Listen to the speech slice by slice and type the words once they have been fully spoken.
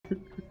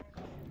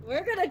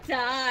We're gonna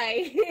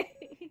die.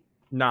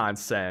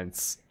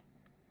 Nonsense.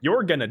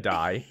 You're gonna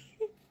die.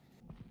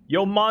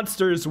 Yo,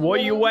 monsters, where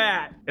you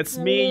at? It's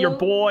me, your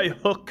boy,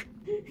 Hook.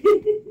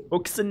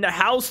 Hook's in the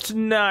house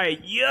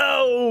tonight.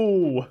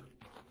 Yo!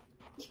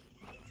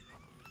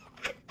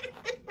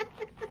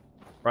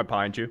 Right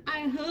behind you.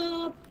 I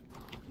hope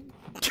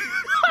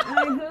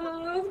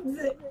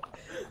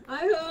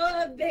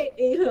they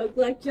eat Hook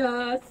like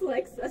just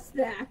like a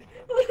snack.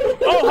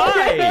 Oh,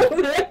 hi!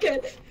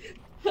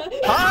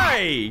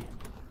 Hi!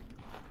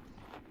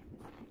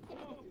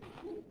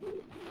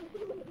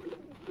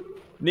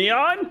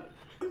 Neon?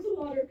 Where's the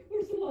water?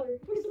 Where's the water?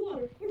 Where's the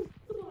water? Where's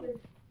the water?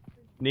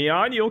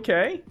 Neon, you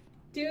okay?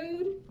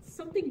 Dude,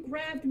 something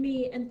grabbed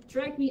me and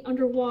dragged me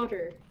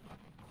underwater.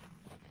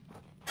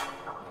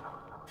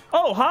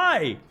 Oh,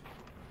 hi!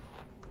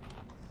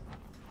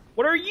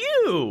 What are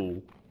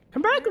you?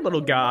 Come back, little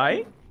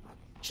guy.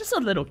 Just a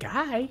little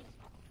guy.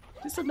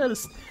 Just a little...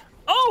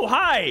 Oh,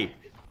 hi!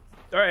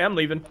 Alright, I'm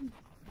leaving.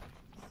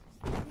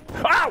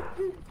 Ow!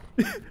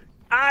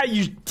 Ah,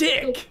 you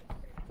dick!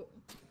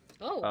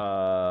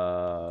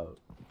 Oh.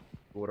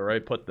 Where do I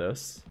put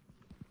this?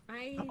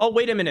 I... Oh,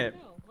 wait a minute.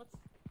 No, what's...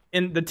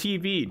 In the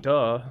TV,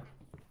 duh.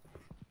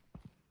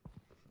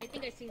 I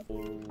think I seen...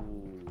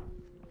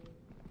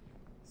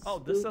 Oh,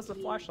 this has a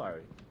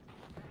flashlight.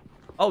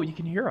 Oh, you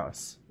can hear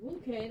us.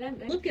 Okay,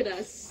 then look at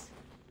us.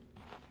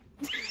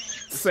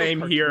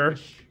 Same here.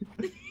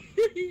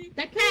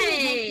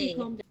 Hey!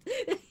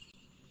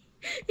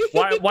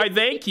 Why,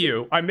 thank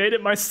you. I made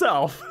it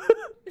myself.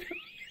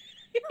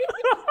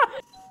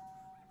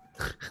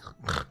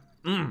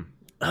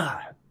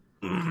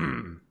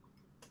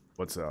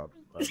 What's up?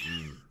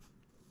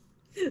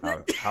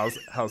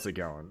 How's it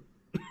going?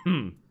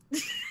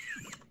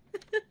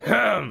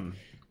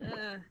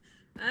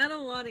 I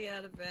don't want to get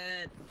out of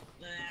bed.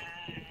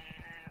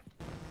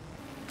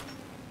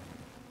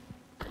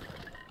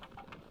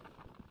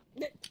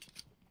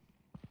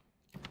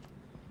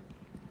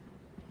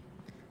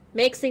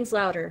 Makes things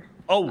louder.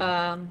 Oh,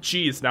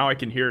 jeez, now I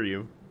can hear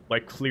you.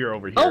 Like, clear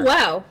over here. Oh,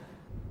 wow.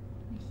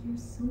 I hear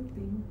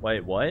something.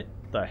 Wait, what?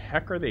 The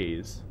heck are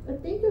these? I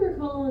think they were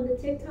calling the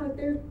TikTok,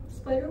 they're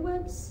spider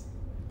webs.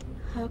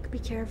 Huck, be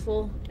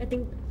careful. I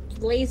think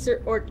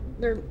laser, or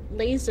they're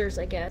lasers,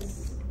 I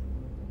guess.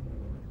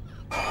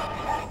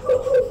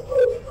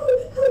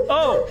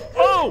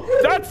 Oh,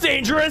 that's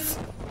dangerous!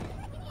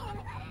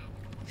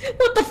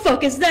 What the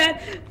fuck is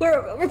that?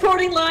 We're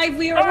reporting live,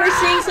 we're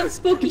seeing some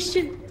spooky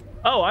shit.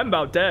 Oh, I'm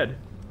about dead.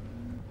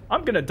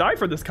 I'm gonna die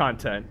for this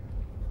content.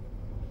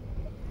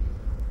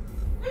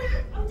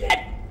 I'm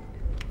dead!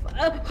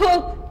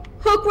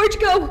 Hook, where'd you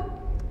go?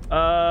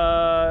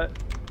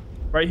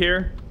 Right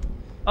here.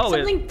 Oh,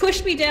 something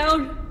pushed me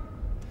down.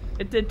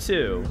 It did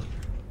too.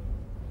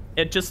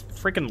 It just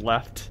freaking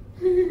left.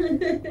 I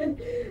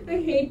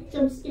hate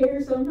jump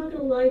scares, so I'm not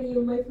gonna lie to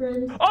you, my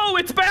friend. Oh,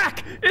 it's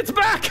back! It's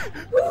back!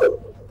 Are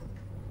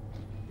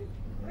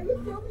you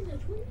filming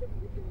this? When are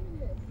you filming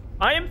this?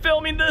 I am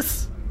filming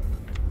this!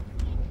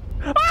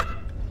 Ah!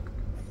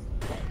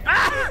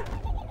 Ah!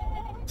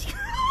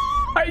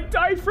 I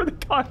died for the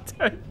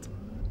content.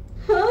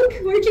 Hook,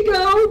 where'd you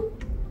go?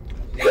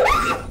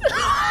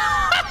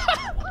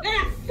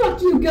 Ah,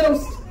 fuck you,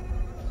 ghost!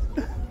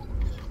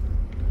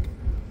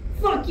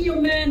 Fuck you,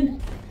 man!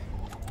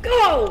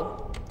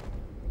 Go!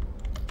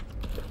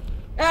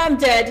 I'm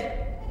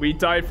dead. We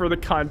died for the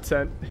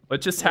content.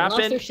 What just Lost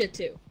happened? their shit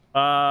too.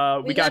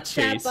 We got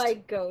chased. By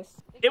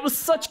ghosts. It was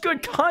such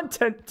good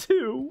content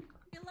too.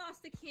 We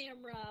lost the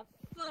camera.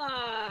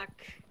 Fuck.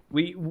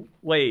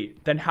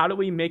 Wait. Then how do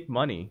we make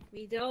money?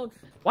 We don't.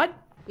 What?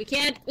 We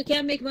can't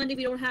make money if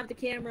we don't have the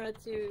camera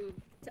to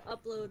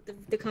upload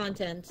the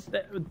content.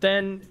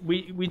 Then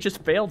we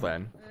just fail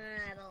then.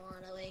 I don't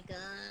want to wake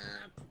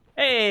up.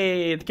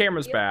 Hey, the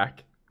camera's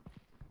back.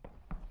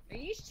 Are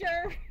you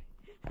sure?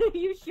 Are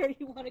you sure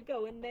you want to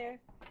go in there?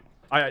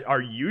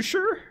 Are you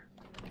sure?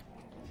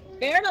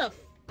 Fair enough.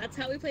 That's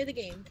how we play the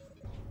game.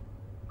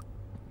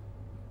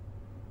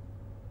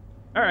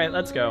 All right,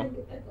 let's go.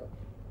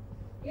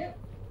 Yep,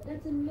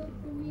 that's enough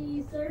for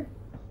me, sir.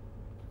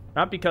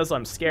 Not because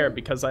I'm scared,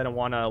 because I don't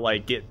want to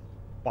like get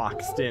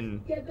boxed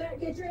in. Get back!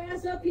 Get your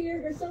ass up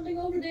here! There's something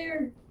over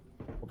there.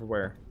 Over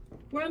where?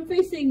 Where I'm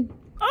facing.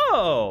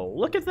 Oh,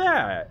 look at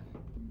that.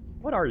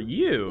 What are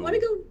you? I want to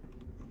go.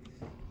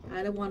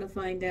 I don't want to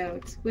find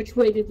out. Which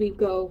way did we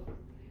go?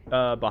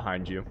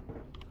 Behind you.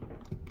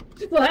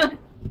 What?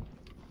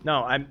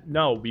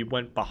 No, we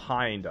went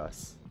behind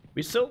us.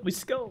 We still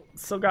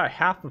got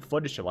half the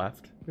footage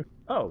left.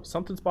 Oh,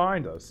 something's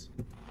behind us.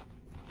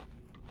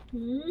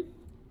 Hmm?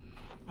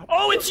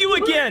 Oh, it's you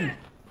again!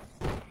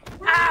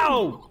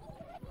 Ow!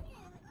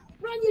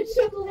 Run, you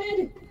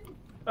chucklehead!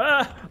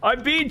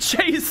 I'm being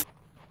chased!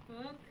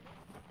 Huh?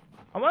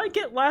 I want to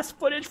get last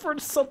footage for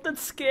something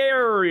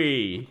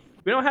scary.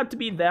 We don't have to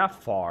be that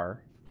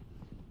far.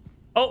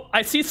 Oh,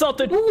 I see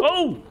something.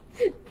 Oh!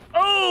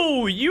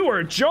 Oh, you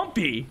are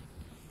jumpy.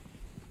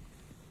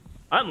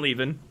 I'm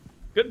leaving.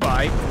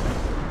 Goodbye.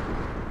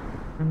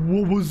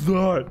 What was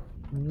that?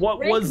 What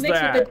Rake was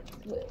mixed that?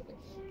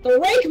 The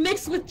rake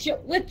mixed with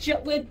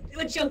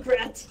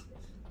Junkrat.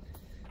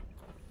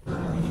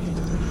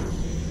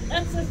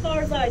 That's as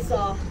far as I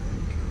saw.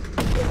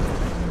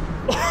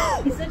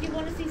 He said you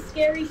want to see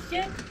scary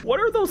shit? What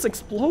are those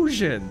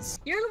explosions?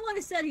 You're the one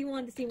who said he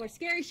wanted to see more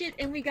scary shit,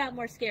 and we got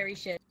more scary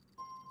shit.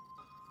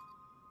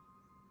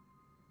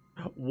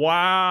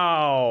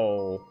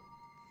 Wow.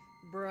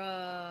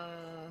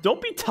 Bruh.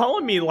 Don't be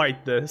telling me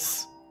like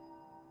this.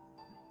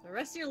 The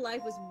rest of your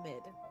life was mid.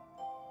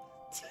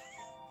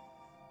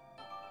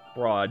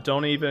 Bruh,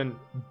 don't even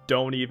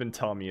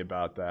tell me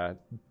about that.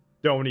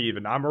 Don't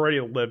even. I'm already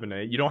living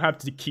it. You don't have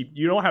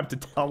to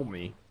tell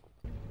me.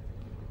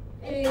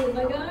 Hey,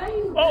 my guy.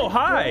 Oh,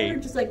 hi.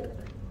 Just like,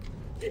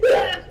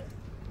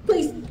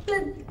 please.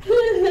 Hi.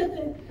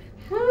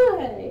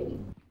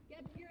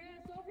 Get your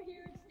ass over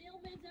here and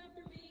Snailman's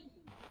after me.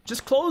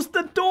 Just close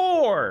the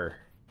door.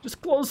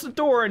 Just close the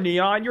door,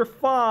 Neon. You're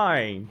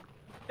fine.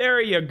 There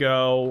you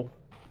go.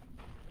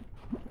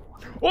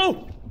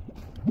 Whoa!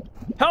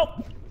 Help!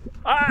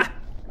 Ah!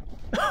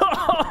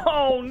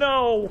 Oh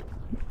no!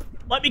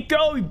 Let me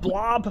go, you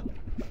blob!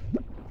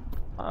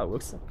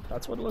 That's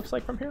what it looks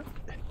like from here.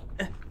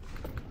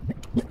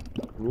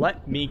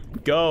 Let me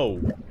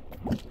go.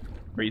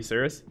 Are you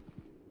serious?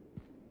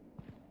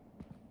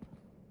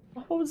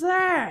 What was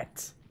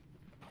that?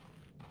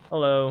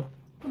 Hello.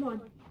 Come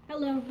on.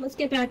 Hello. Let's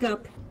get back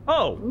up.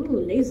 Oh,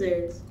 Ooh,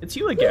 lasers. it's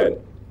you again.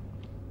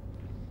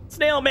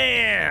 Snail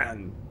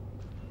Man!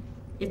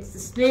 It's the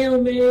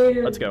snail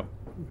man. Let's go.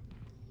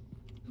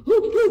 The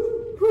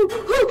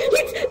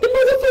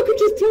motherfucker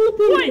just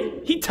teleported.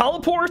 What? He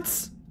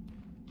teleports?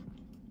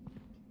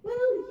 Well,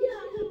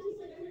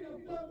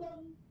 yeah.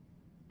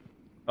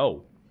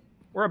 Oh,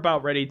 we're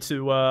about ready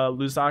to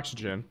lose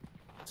oxygen.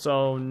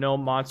 So no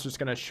monster's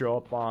gonna show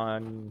up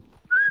on...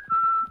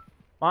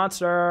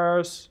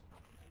 Monsters!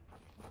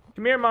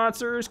 Come here,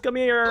 monsters, come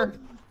here!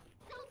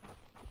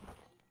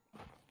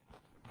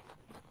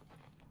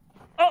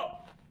 Oh!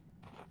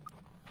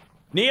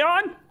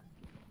 Neon?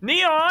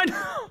 Neon!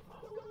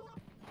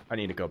 I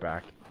need to go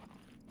back.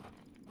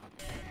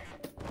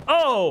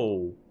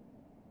 Oh!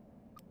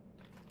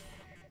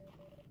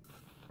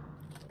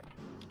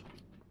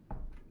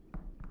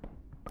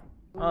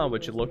 Oh,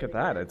 would you look at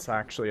that? It's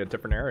actually a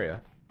different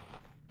area.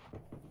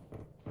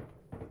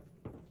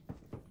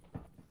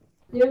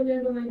 Yeah,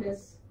 they're behind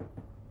us.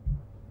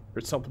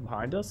 There's something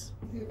behind us?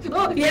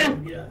 Oh, yeah.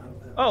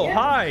 Oh, Yeah.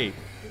 hi!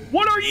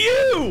 What are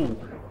you?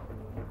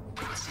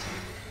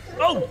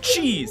 Oh,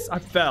 jeez! I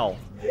fell.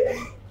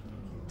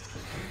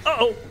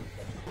 Uh-oh!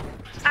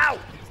 Ow!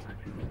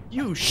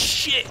 You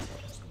shit!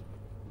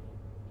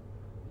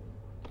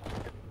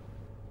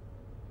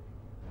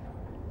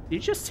 Did you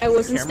just take I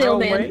wasn't the still,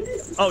 camera man.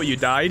 away? Oh, you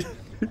died?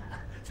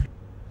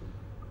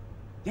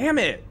 Damn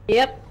it!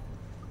 Yep.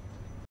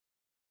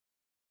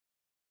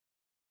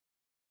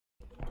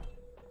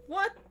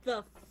 What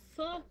the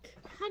fuck?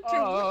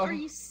 Hunter, what are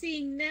you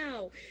seeing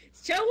now?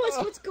 Show us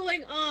what's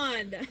going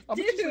on. I'm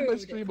just leaving my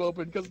stream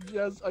open because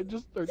yes, I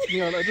just watched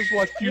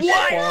you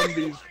What? spawn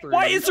these three.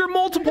 Why is there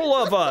multiple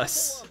of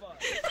us?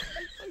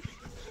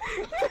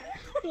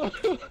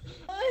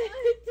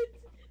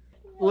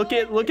 Look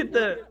at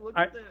the.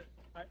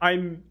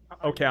 I'm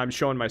okay. I'm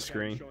showing my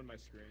screen.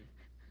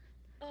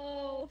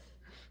 Oh.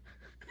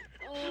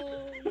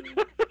 Oh.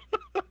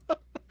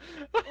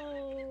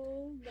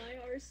 Oh, my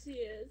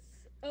Arceus.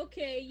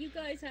 Okay, you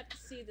guys have to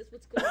see this.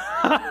 What's going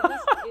on?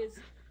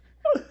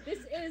 This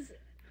is.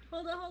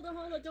 Hold on.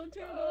 Don't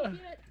turn it off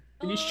yet.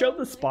 Can you show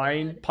the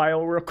spine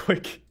pile real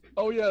quick?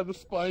 Oh yeah, the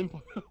spine.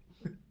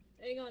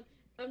 Hang on.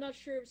 I'm not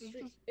sure if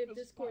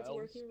Discord's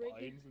working right now.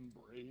 Spines and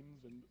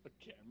brains and a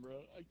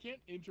camera. I can't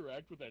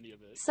interact with any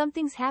of it.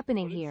 Something's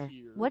happening here.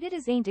 What it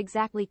is ain't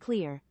exactly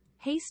clear.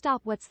 Hey,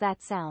 stop! What's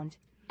that sound?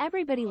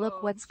 Everybody,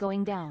 look what's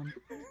going down.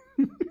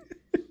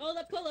 Hold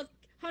up.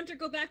 Hunter,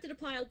 go back to the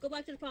pile. Go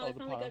back to the pile. Oh, I the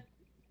finally pile. got.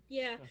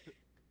 Yeah.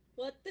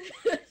 What the?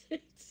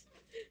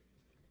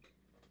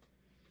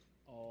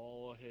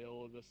 All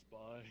hail the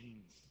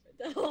spines.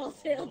 All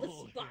hail the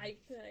spy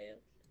pile.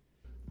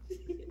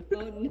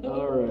 Oh no.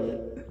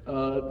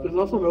 Alright. There's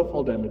also no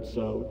fall damage,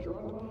 so.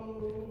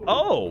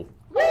 Oh.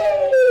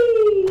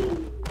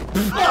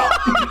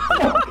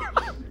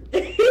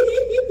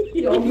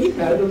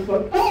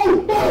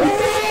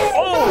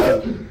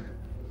 Oh.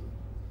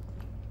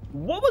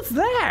 What was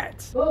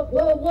that?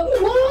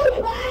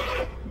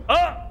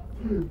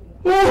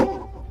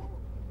 Whoa.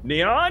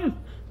 Neon?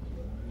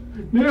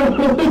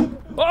 Neon!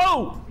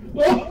 Oh!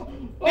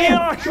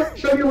 Neon!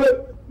 Show your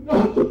lip!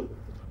 No!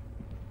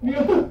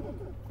 Neon!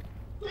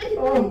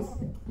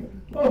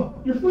 Oh,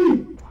 you're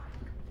free!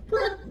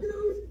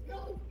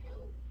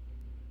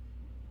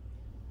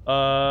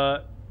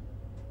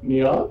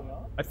 Neon?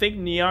 I think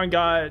Neon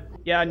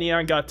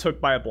got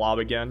took by a blob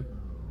again.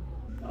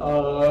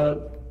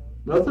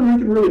 Nothing we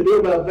can really do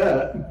about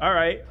that.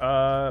 Alright,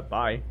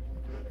 bye.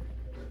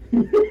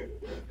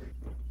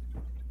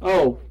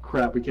 Oh,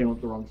 crap, we came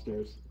up the wrong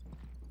stairs.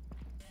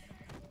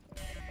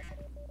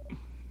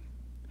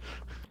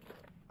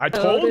 I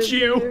told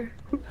you.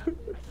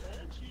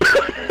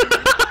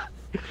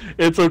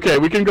 It's okay.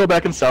 We can go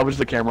back and salvage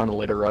the camera on a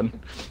later run.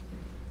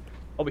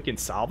 Oh, we can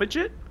salvage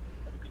it?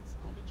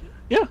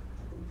 Yeah.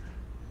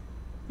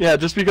 Yeah,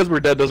 just because we're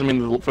dead doesn't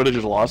mean the footage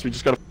is lost. We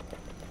just gotta...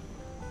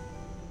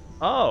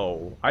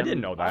 Oh, I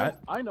didn't know that.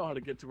 I know how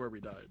to get to where we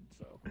died,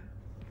 so...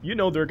 You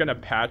know they're gonna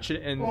patch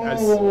it and...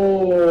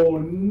 Oh,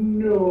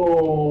 no.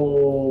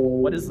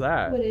 What is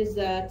that? What is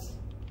that?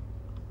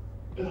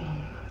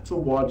 It's a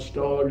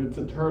watchdog. It's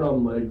a turd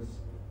on legs.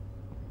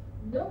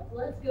 Nope,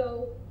 let's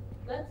go.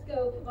 Let's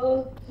go.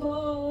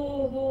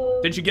 Oh.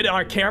 Did you get it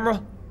on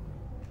camera?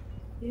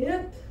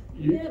 Yep.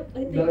 You, I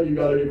think... No, you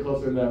gotta get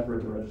closer than that for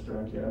it to register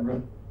on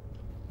camera.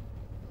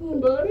 Oh,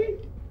 buddy.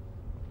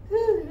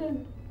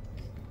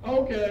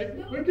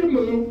 Okay, we can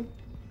move.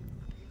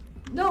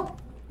 Nope.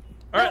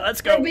 Alright,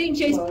 let's go. We're being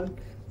chased. Come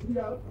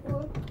on.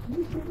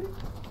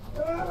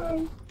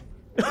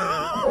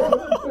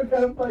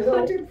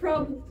 Hunter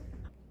problem.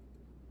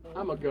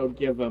 I'm gonna go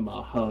give him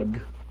a hug.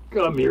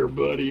 Come here,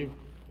 buddy.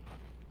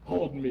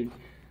 Hold me.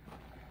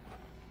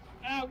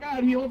 Oh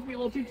god, he holds me a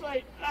little too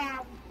tight.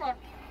 Ah, fuck.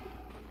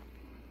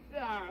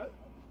 Ah.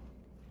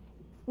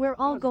 We're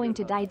all going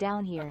to die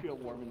down I here. feel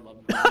warm and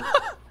loving.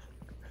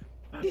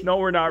 No,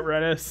 we're not,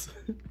 Rennis.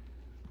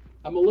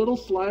 I'm a little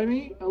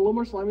slimy, a little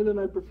more slimy than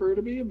I'd prefer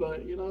to be,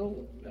 but you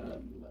know,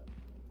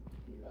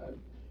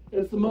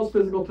 It's the most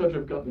physical touch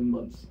I've gotten in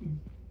months.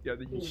 Yeah,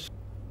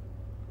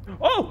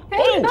 Oh!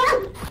 Hey,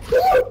 Oh!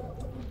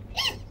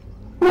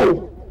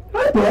 Oh,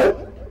 hi,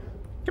 bud.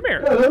 Come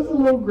here. Yeah, that's a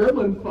little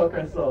gremlin fuck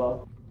I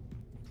saw.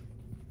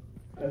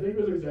 I think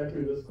it was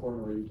exactly this corner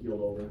where you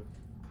keeled over.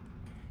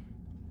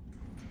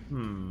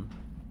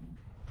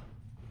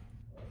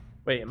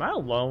 Wait, am I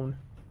alone?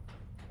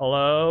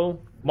 Hello?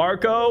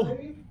 Marco?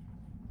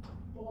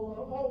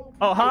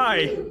 Oh,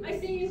 hi! I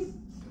see you.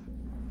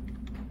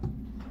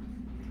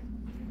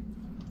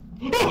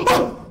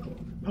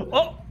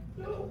 Oh!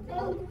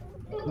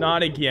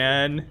 Not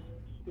again.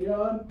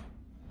 Leon?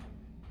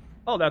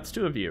 Oh, that's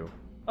two of you.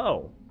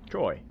 Oh,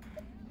 Troy.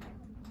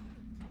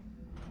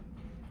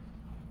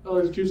 Oh,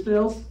 there's two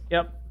snails?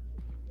 Yep.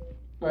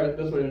 Alright,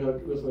 this way,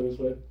 Hook. This way, this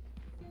way.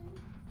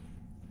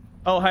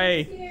 Oh,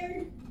 hey.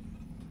 Scared.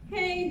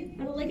 Hey,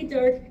 I don't like it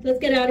dark. Let's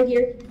get out of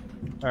here.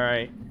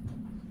 Alright.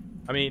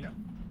 I mean,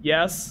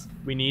 yes,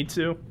 we need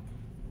to.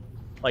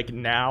 Like,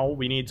 now,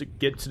 we need to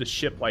get to the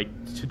ship, like,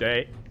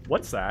 today.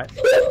 What's that?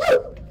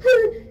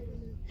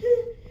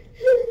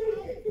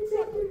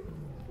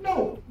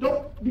 No!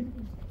 Don't! Be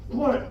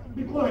quiet!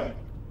 Be quiet!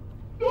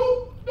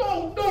 No!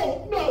 No!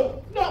 No!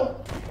 No!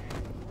 No!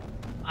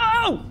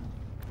 Oh!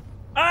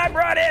 I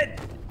brought it!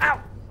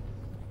 Ow!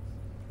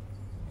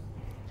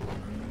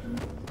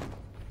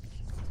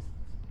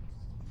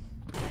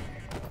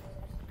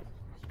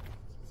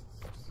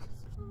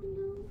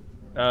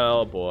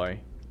 Oh boy.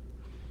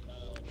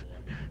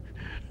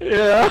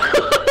 yeah.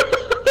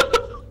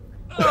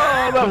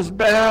 Oh, that was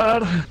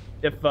bad.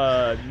 If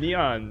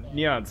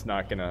Neon's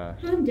not gonna.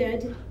 I'm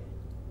dead.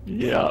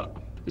 Yeah.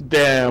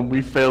 Damn,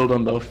 we failed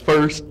on the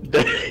first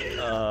day.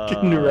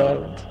 Getting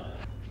around.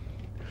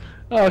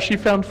 Oh, she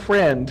found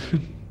friend.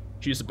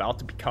 She's about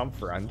to become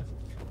friend.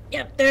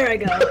 Yep, there I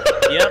go.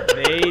 Yep,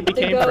 they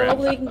became Hopefully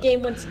friends. we can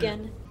game once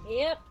again.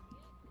 Yep.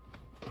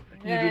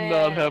 You did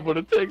not have what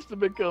it takes to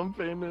become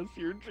famous.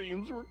 Your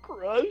dreams were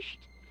crushed.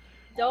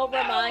 Don't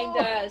remind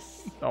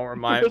us. Don't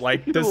remind.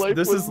 Like Your this. life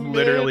This was is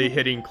literally mid.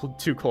 hitting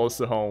too close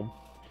to home.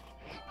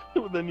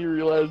 But then you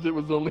realized it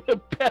was only a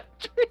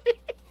battery.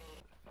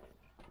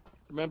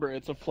 Remember,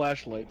 it's a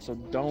flashlight, so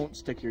don't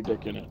stick your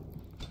dick in it.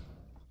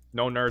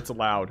 No nerds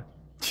allowed.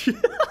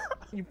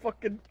 You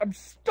fucking... I'm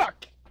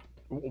stuck!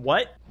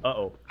 What?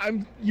 Uh-oh.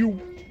 You...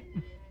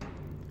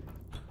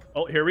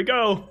 Oh, here we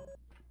go.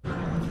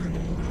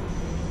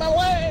 My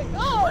leg!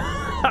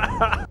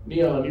 Oh!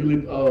 Neon, you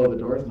lead. Oh, the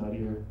door's not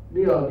here.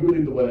 Neon, you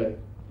lead the way.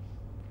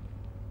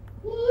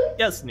 What?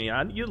 Yes,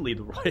 Neon, you lead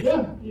the way.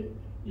 Yeah,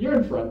 you're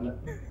in front now.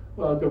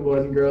 Welcome,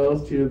 boys and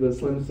girls, to the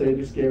Slim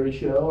Sadie Scary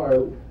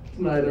Show.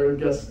 Tonight our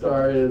guest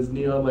star is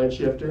Neon Light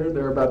Shifter.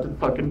 They're about to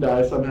fucking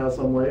die somehow,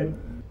 some way.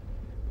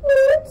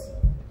 What?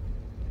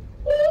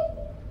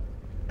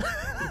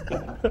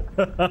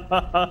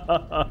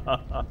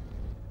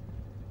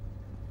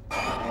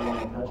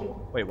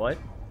 Wait, what?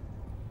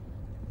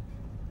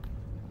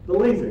 The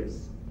lasers.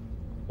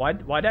 Why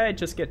did I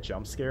just get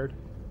jump scared?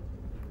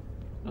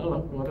 I don't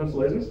know. You want to touch the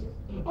lasers?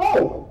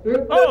 Oh!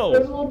 There's Oh! a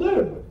little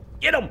dude.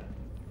 Get him!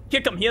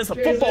 Kick him! He has a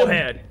Jason. football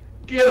head.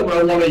 Get him!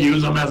 I want to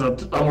use him as a.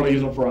 I want to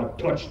use him for a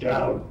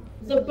touchdown.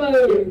 The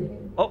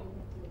boom. Oh.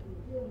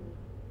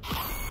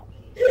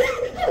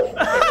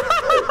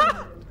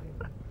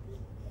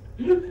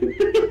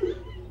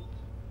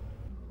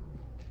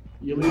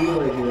 You leave the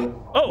way here.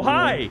 Oh,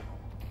 hi!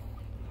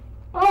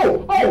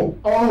 Oh! Oh!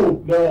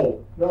 Oh!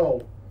 No!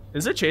 No!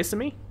 Is it chasing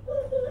me?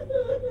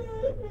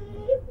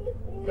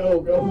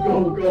 Go! Go!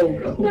 Go! Go!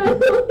 Go! No.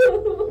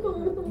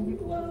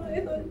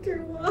 Why,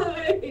 Hunter?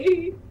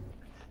 Why?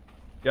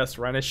 Yes,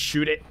 Rennis,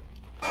 shoot it.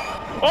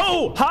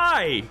 Oh,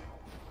 hi!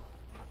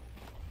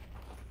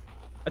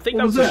 think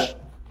What that was was that?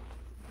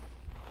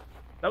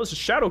 that was a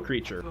shadow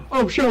creature.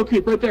 Oh, shadow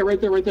creep, right there, right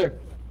there, right there.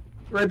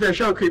 Right there,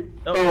 shadow creep.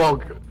 Oh.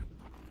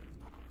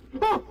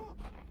 Oh, oh.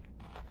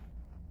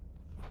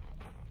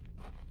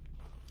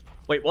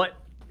 Wait, what?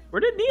 Where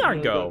did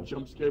Neon go?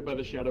 Jump scared by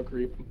the shadow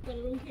creep. But I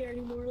don't care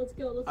anymore. Let's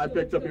go. Let's I go.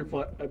 picked let's up your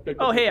go. I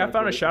picked Oh, up hey, your I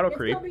found a flashlight. shadow It's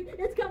creep. coming.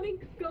 It's coming.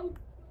 Go.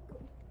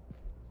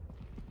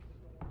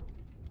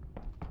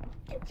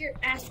 Get your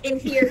ass in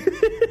here.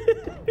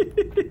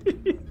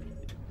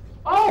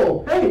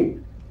 Oh, hey!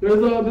 There's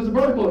a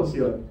particle on the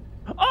ceiling.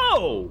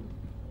 Oh!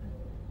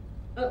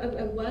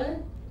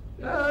 What?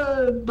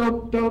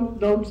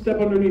 Don't step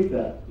underneath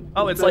that.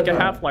 Oh, it's like a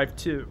Half-Life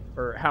 2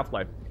 or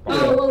Half-Life.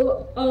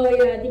 Oh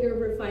yeah, I think I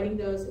remember fighting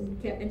those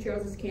in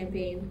Charles's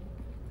campaign.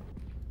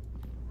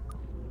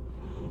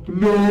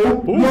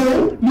 No!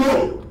 No!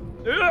 No!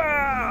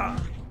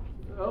 Ah!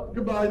 Oh,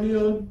 goodbye,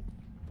 Neon.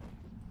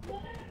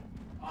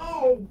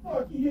 Oh,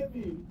 fuck, he hit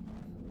me.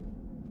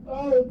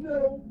 Oh,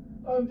 no.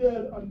 I'm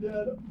dead. I'm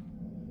dead.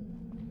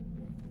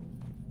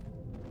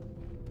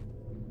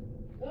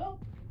 Oh.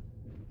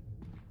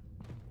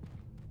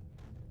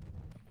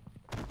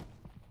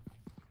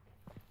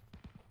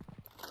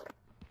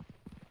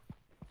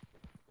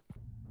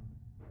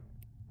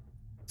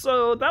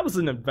 So that was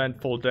an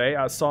eventful day.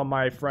 I saw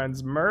my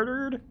friends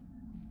murdered,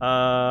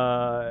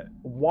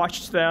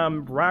 watched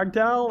them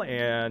ragdoll,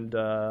 and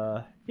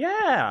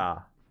yeah,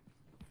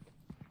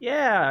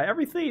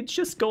 everything's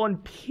just going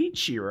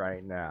peachy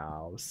right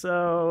now.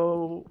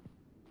 So,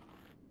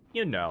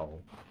 you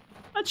know,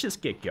 let's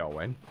just get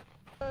going.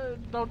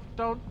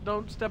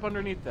 Don't step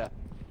underneath that.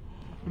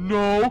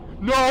 No!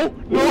 No!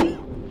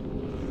 No!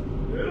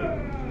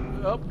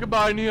 Oh,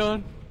 goodbye,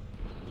 Neon.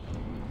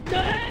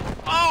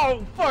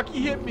 Oh, fuck,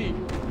 he hit me.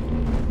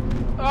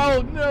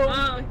 Oh, no.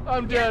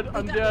 I'm dead.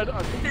 I'm dead.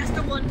 That's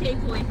the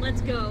 1K point.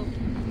 Let's go.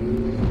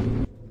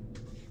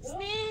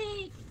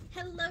 Snake!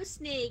 Hello,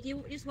 Snake.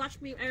 You just watched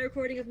a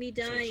recording of me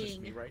So it's just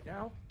dying. me right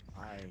now.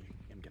 I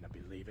am gonna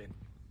be leaving.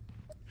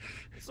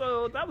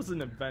 So that was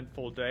an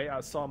eventful day.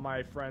 I saw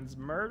my friends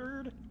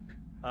murdered,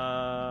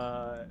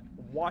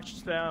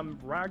 watched them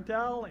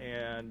ragdoll,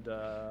 and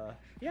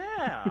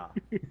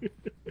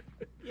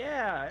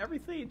yeah,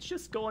 everything's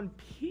just going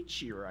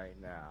peachy right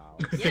now.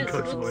 Yes,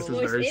 So, Snook's voice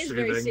is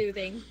very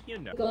soothing. you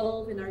know.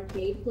 Golf, an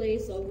arcade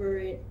place over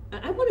it.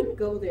 I want to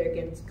go there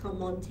again. It's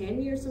come on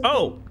 10 or something.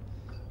 Oh,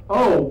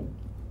 Oh,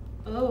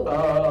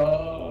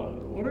 Oh.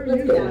 what are Let's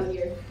you? get out of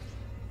here.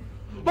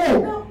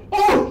 Oh!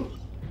 Oh!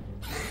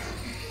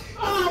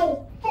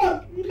 Ow!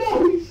 Fuck!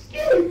 No, he's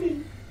scaring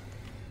me!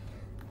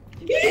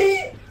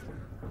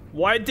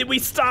 why did we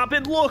stop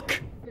and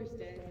look? First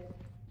day.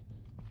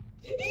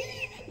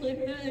 I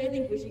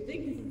think this is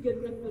good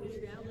enough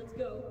footage now. Let's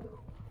go.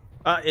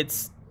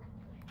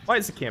 Why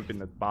is the camp in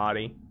the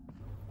body?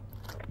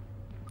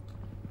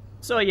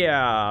 So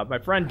yeah, my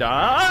friend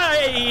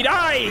died.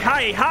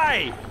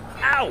 Hi!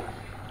 Ow!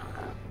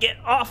 Get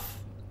off!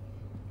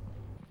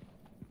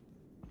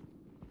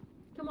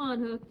 Come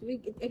on, Hook.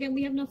 We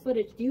have enough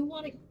footage. Do you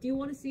want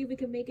to see if we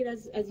can make it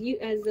as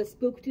the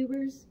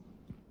spooktubers?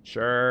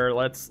 Sure,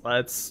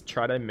 let's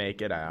try to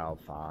make it out.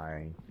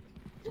 Fine.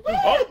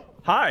 Oh,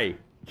 hi.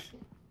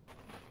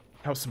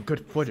 That was some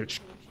good footage.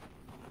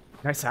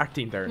 Nice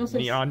acting there, No, so-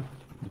 Neon.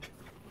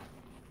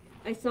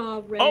 I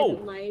saw red Oh!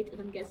 light, and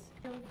I'm guessing.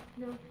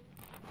 No,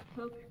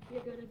 Hook,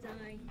 you're gonna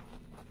die.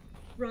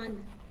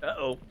 Run!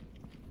 Uh-oh.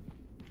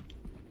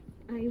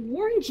 I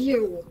warned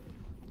you.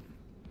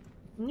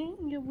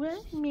 You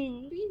want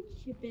me?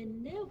 Pinche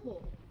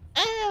pendejo.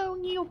 Oh,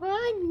 you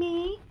want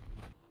me?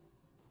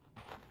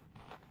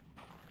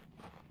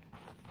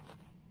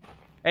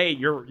 Hey,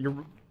 you're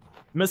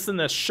missing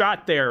the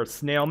shot there,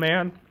 Snail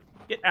Man.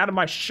 Get out of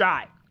my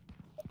shot.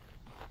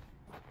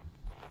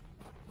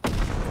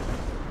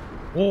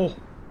 Oh.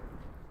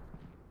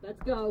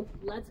 Let's go.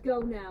 Let's go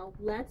now.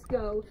 Let's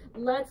go.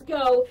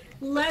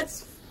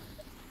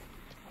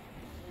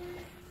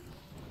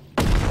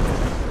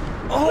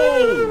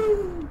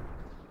 Oh!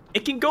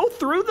 It can go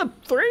through the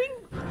thing?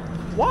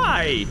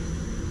 Why?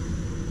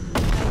 I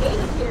hate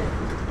it here.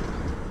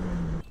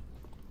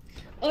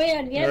 Oh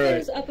yeah, the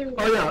elevator's up and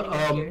Oh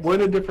running. yeah, we're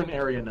in a different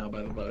area now,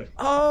 by the way.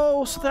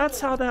 Oh, so that's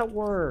how that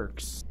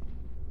works.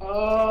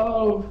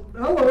 Oh,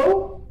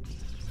 hello.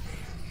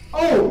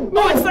 Oh,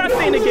 Oh, it's that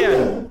thing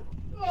again.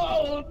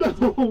 Oh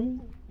no.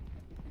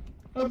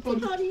 I'm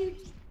fucking- How do you?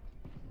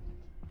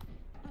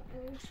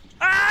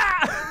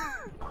 Ah!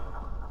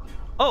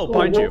 Oh, Oh,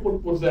 behind you.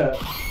 what was that?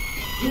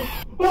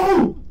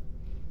 Oh,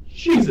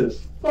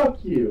 Jesus!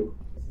 Fuck you.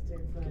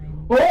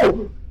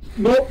 Oh,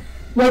 nope.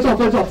 Lights off.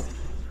 Lights off.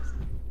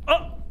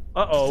 Oh,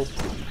 uh-oh.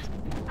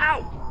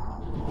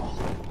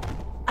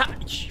 Ow! Ah,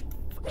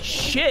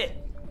 shit!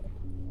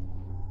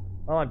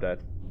 Oh, I'm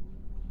dead.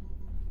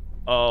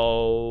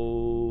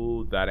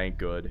 Oh, that ain't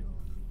good.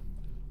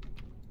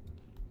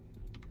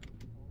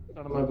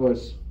 None of my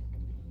voice.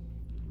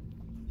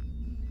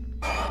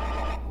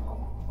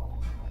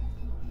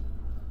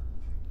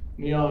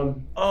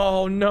 Neon.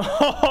 Oh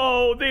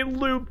no, they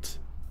looped.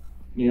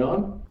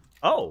 Neon?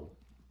 Oh.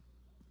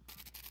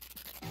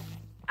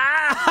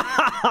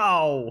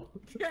 Ow!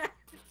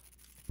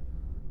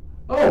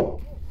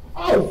 Oh!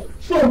 Oh!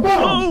 Slow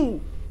bombs!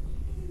 Oh!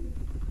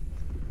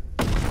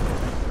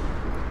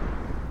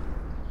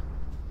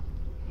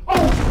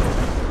 Oh!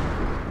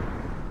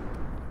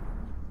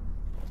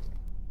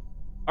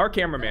 Our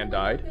cameraman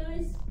died.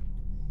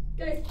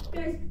 Guys,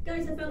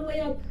 I found a way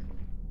up.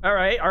 All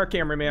right, our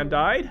cameraman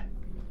died.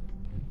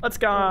 Let's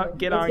go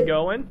get on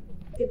going.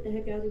 Get the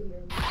heck out of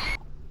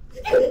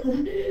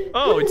here.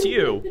 Oh, it's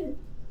you.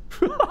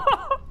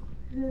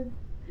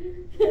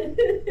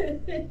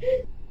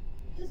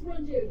 Just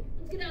run, dude.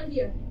 Let's get out of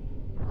here.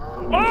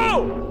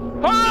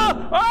 Oh!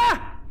 Ah!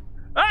 Ah!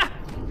 Ah!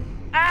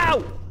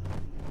 Ow!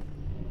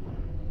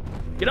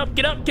 Get up,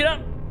 get up, get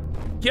up!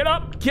 Get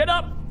up, get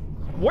up!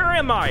 Where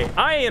am I?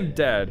 I am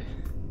dead.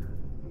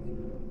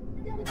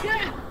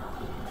 Yeah.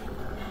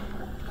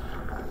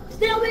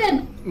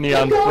 Snailman!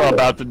 Neon's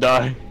about to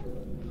die.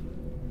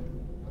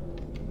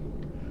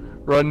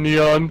 Run,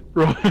 Neon,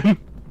 run.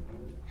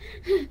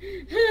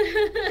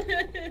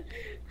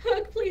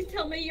 Hook, please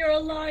tell me you're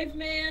alive,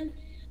 man.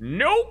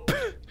 Nope!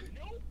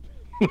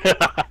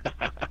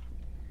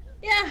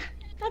 Yeah,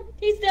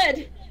 he's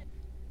dead.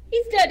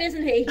 He's dead,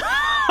 isn't he?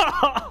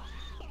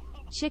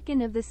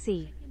 Chicken of the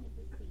sea.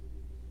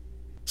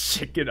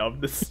 Chicken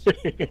of the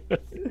sea.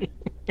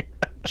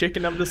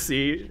 Chicken of the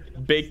sea,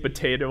 baked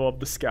potato of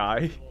the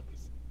sky.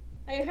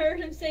 I heard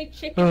him say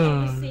chicken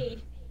of the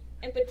sea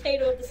and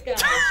potato of the sky.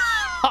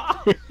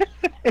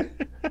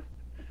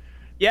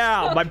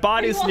 Yeah, my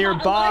body's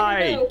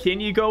nearby. Can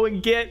you go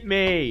and get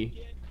me?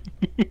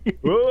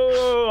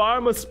 Whoa,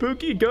 I'm a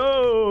spooky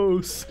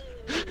ghost.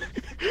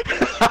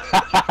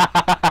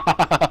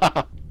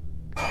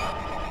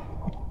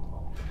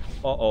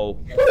 Uh-oh.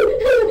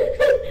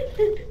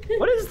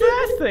 What is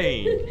that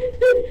thing?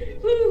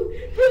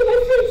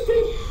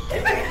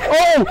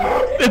 Oh!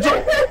 It's a...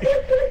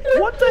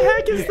 What the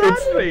heck is that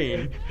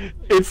thing?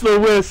 It's the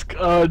Whisk.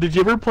 Did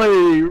you ever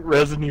play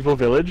Resident Evil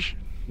Village?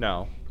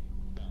 No.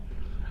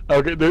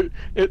 Okay,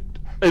 it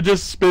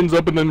just spins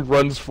up and then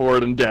runs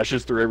forward and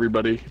dashes through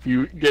everybody. If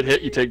you get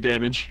hit, you take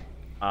damage.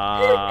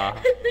 There's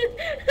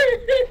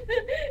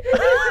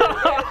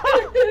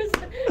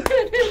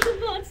a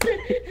monster.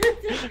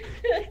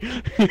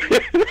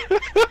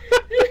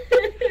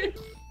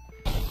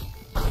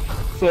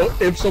 So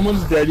if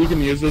someone's dead, you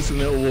can use this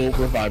and it will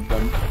revive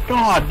them.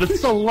 God, that's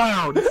so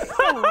loud.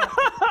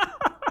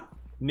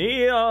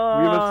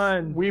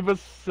 Neon. We've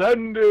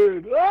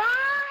ascended. Ah!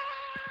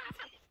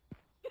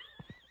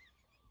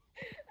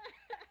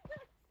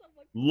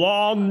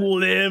 Long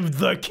live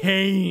the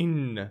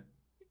cane.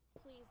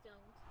 Please don't.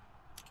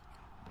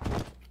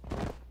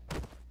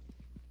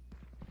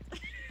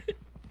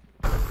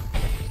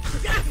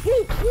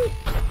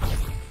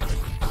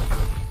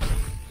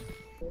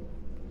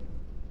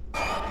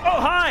 Oh,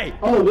 hi.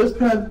 Oh, this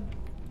pen.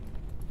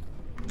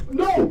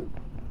 No!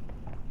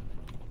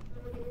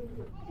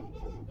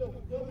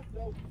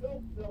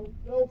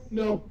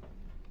 No.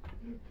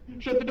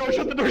 Shut the door,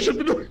 shut the door, shut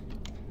the door.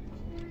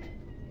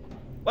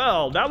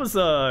 Well, that was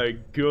a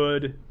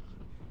good...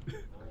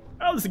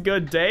 That was a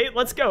good date.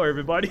 Let's go,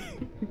 everybody.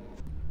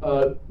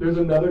 There's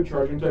another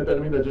charging type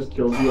enemy that just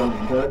kills you on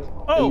impact.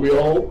 Oh! And we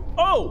all...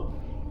 Oh!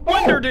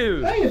 Wonder Oh!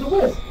 Dude! Hey, it's a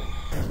Whisk!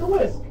 It's a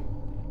Whisk!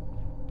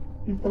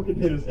 He fucking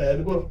hit his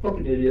head. What a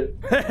fucking idiot.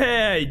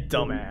 Hey,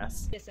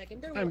 dumbass. Wait a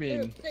second. I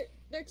mean-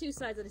 They're two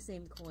sides of the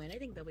same coin. I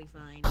think they'll be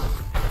fine.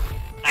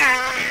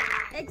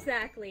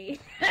 Exactly.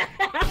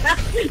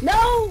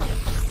 No!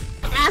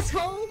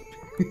 Asshole!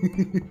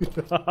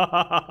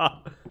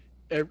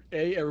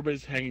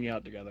 Everybody's hanging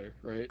out together,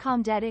 right?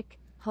 Comdetic,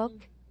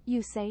 Hook,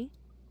 you say?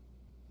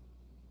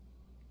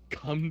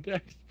 Come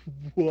back.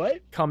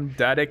 What?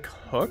 Comdetic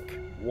hook?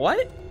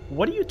 What?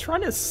 What are you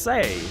trying to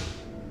say?